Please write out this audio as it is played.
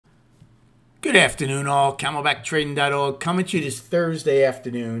Good afternoon, all. CamelbackTrading.org coming to you this Thursday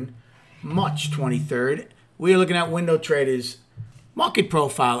afternoon, March 23rd. We are looking at Window Trader's market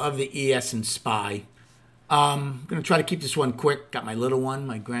profile of the ES and SPY. I'm going to try to keep this one quick. Got my little one,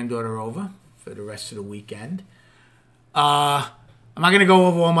 my granddaughter, over for the rest of the weekend. I'm not going to go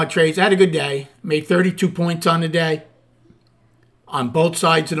over all my trades. I had a good day. Made 32 points on the day on both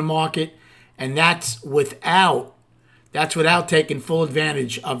sides of the market, and that's without taking full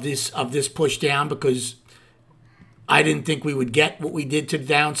advantage of this push down, because I didn't think we would get what we did to the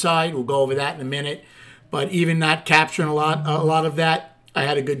downside. We'll go over that in a minute. But even not capturing a lot of that, I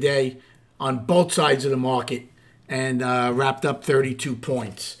had a good day on both sides of the market and wrapped up 32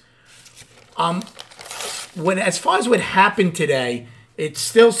 points. As far as what happened today, it's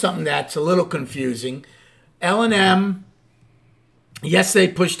still something that's a little confusing. L&M. Yes, they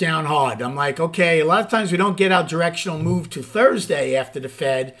pushed down hard. I'm like, okay, a lot of times we don't get our directional move to Thursday after the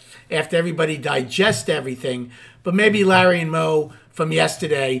Fed, after everybody digests everything. But maybe Larry and Mo from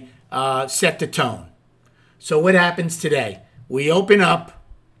yesterday set the tone. So what happens today? We open up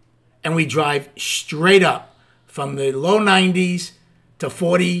and we drive straight up from the low 90s to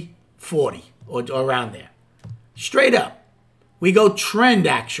 40 or around there. Straight up. We go trend,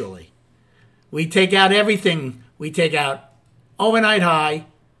 actually. We take out everything. We take out overnight high,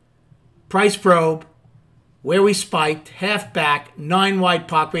 price probe, where we spiked, half back, 9 wide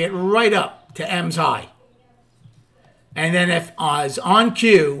pop. We get right up to M's high. And then if as on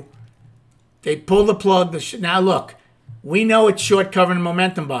cue, they pull the plug. Now look, we know it's short covering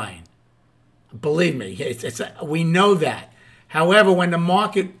momentum buying. Believe me, we know that. However, when the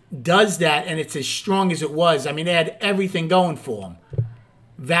market does that and it's as strong as it was, I mean, they had everything going for them.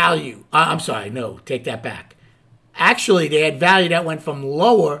 Value. I'm sorry, no, take that back. Actually, they had value that went from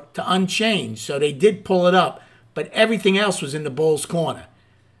lower to unchanged, so they did pull it up, but everything else was in the bull's corner.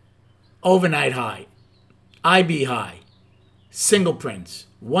 Overnight high, IB high, single prints,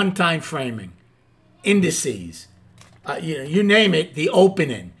 one-time framing, indices, you name it, the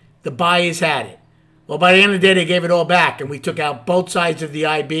opening. The buyers had it. Well, by the end of the day, they gave it all back, and we took out both sides of the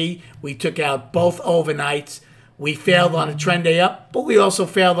IB. We took out both overnights. We failed on a trend day up, but we also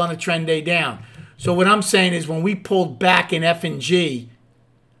failed on a trend day down. So what I'm saying is when we pulled back in F and G,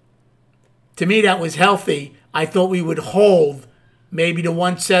 to me that was healthy. I thought we would hold maybe the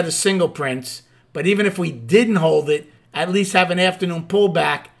one set of single prints, but even if we didn't hold it, at least have an afternoon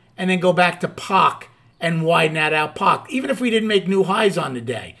pullback and then go back to POC and widen that out POC. Even if we didn't make new highs on the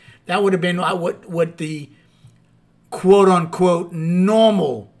day, that would have been what the quote-unquote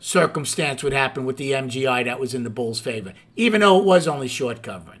normal circumstance would happen with the MGI that was in the bull's favor, even though it was only short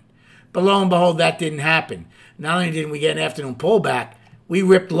covering. But lo and behold, that didn't happen. Not only didn't we get an afternoon pullback, we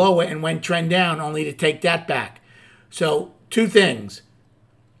ripped lower and went trend down only to take that back. So two things.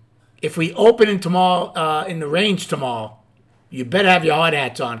 If we open in tomorrow, in the range tomorrow, you better have your hard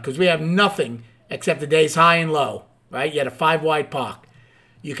hats on, because we have nothing except the day's high and low, right? You had a 5-wide POC.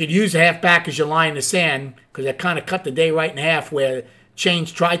 You could use a half back as your line in the sand, because it kind of cut the day right in half where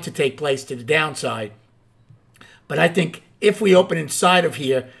change tried to take place to the downside. But I think if we open inside of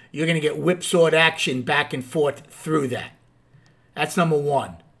here, you're going to get whipsawed action back and forth through that. That's number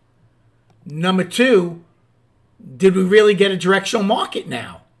one. Number two, did we really get a directional market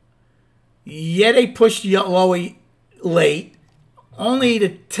now? Yeah, they pushed lower late, only to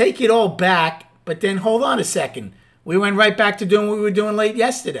take it all back, but then hold on a second. We went right back to doing what we were doing late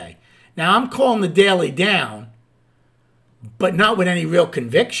yesterday. Now, I'm calling the daily down, but not with any real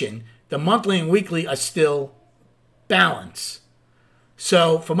conviction. The monthly and weekly are still balanced.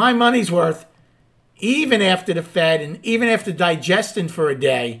 So for my money's worth, even after the Fed and even after digesting for a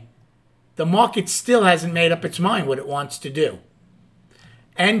day, the market still hasn't made up its mind what it wants to do.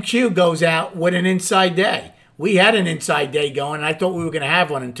 NQ goes out with an inside day. We had an inside day going, and I thought we were going to have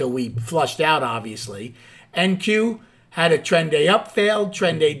one until we flushed out, obviously. NQ had a trend day up failed,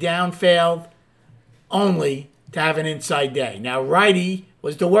 trend day down failed, only to have an inside day. Now, righty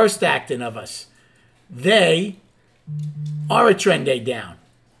was the worst acting of us. They are a trend day down.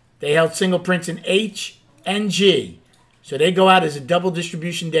 They held single prints in H and G. So they go out as a double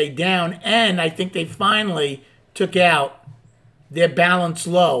distribution day down, and I think they finally took out their balance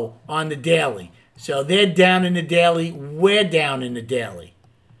low on the daily. So they're down in the daily, we're down in the daily.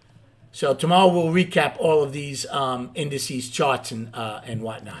 So tomorrow we'll recap all of these indices, charts, and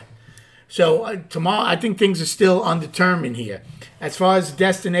whatnot. So tomorrow I think things are still undetermined here. As far as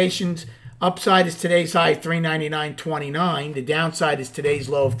destinations, upside is today's high, 399.29. The downside is today's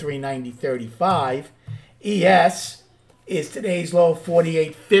low of 390.35. ES is today's low of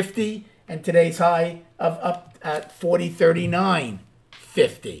 48.50 and today's high of up at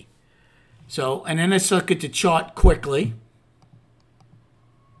 40.39.50. So, and then let's look at the chart quickly.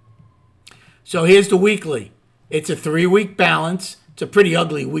 So here's the weekly. It's a 3-week balance. It's a pretty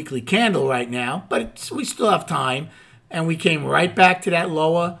ugly weekly candle right now, but we still have time. And we came right back to that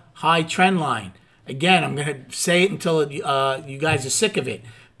lower high trend line. Again, I'm going to say it until you guys are sick of it,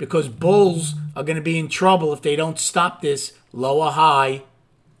 because bulls are going to be in trouble if they don't stop this lower high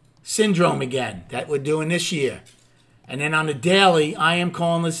syndrome again that we're doing this year. And then on the daily, I am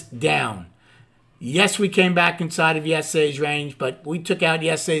calling this down. Yes, we came back inside of yesterday's range, but we took out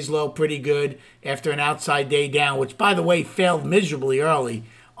yesterday's low pretty good after an outside day down, which, by the way, failed miserably early,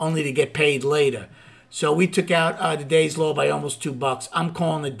 only to get paid later. So we took out the day's low by almost $2. I'm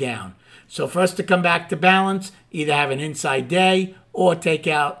calling it down. So for us to come back to balance, either have an inside day or take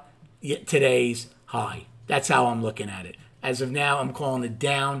out today's high. That's how I'm looking at it. As of now, I'm calling it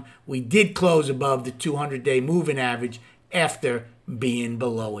down. We did close above the 200-day moving average after being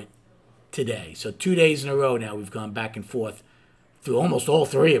below it today. So 2 days in a row now we've gone back and forth through almost all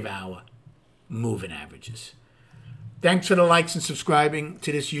 3 of our moving averages. Thanks for the likes and subscribing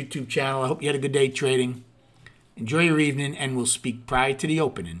to this YouTube channel. I hope you had a good day trading. Enjoy your evening, and we'll speak prior to the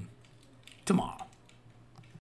opening tomorrow.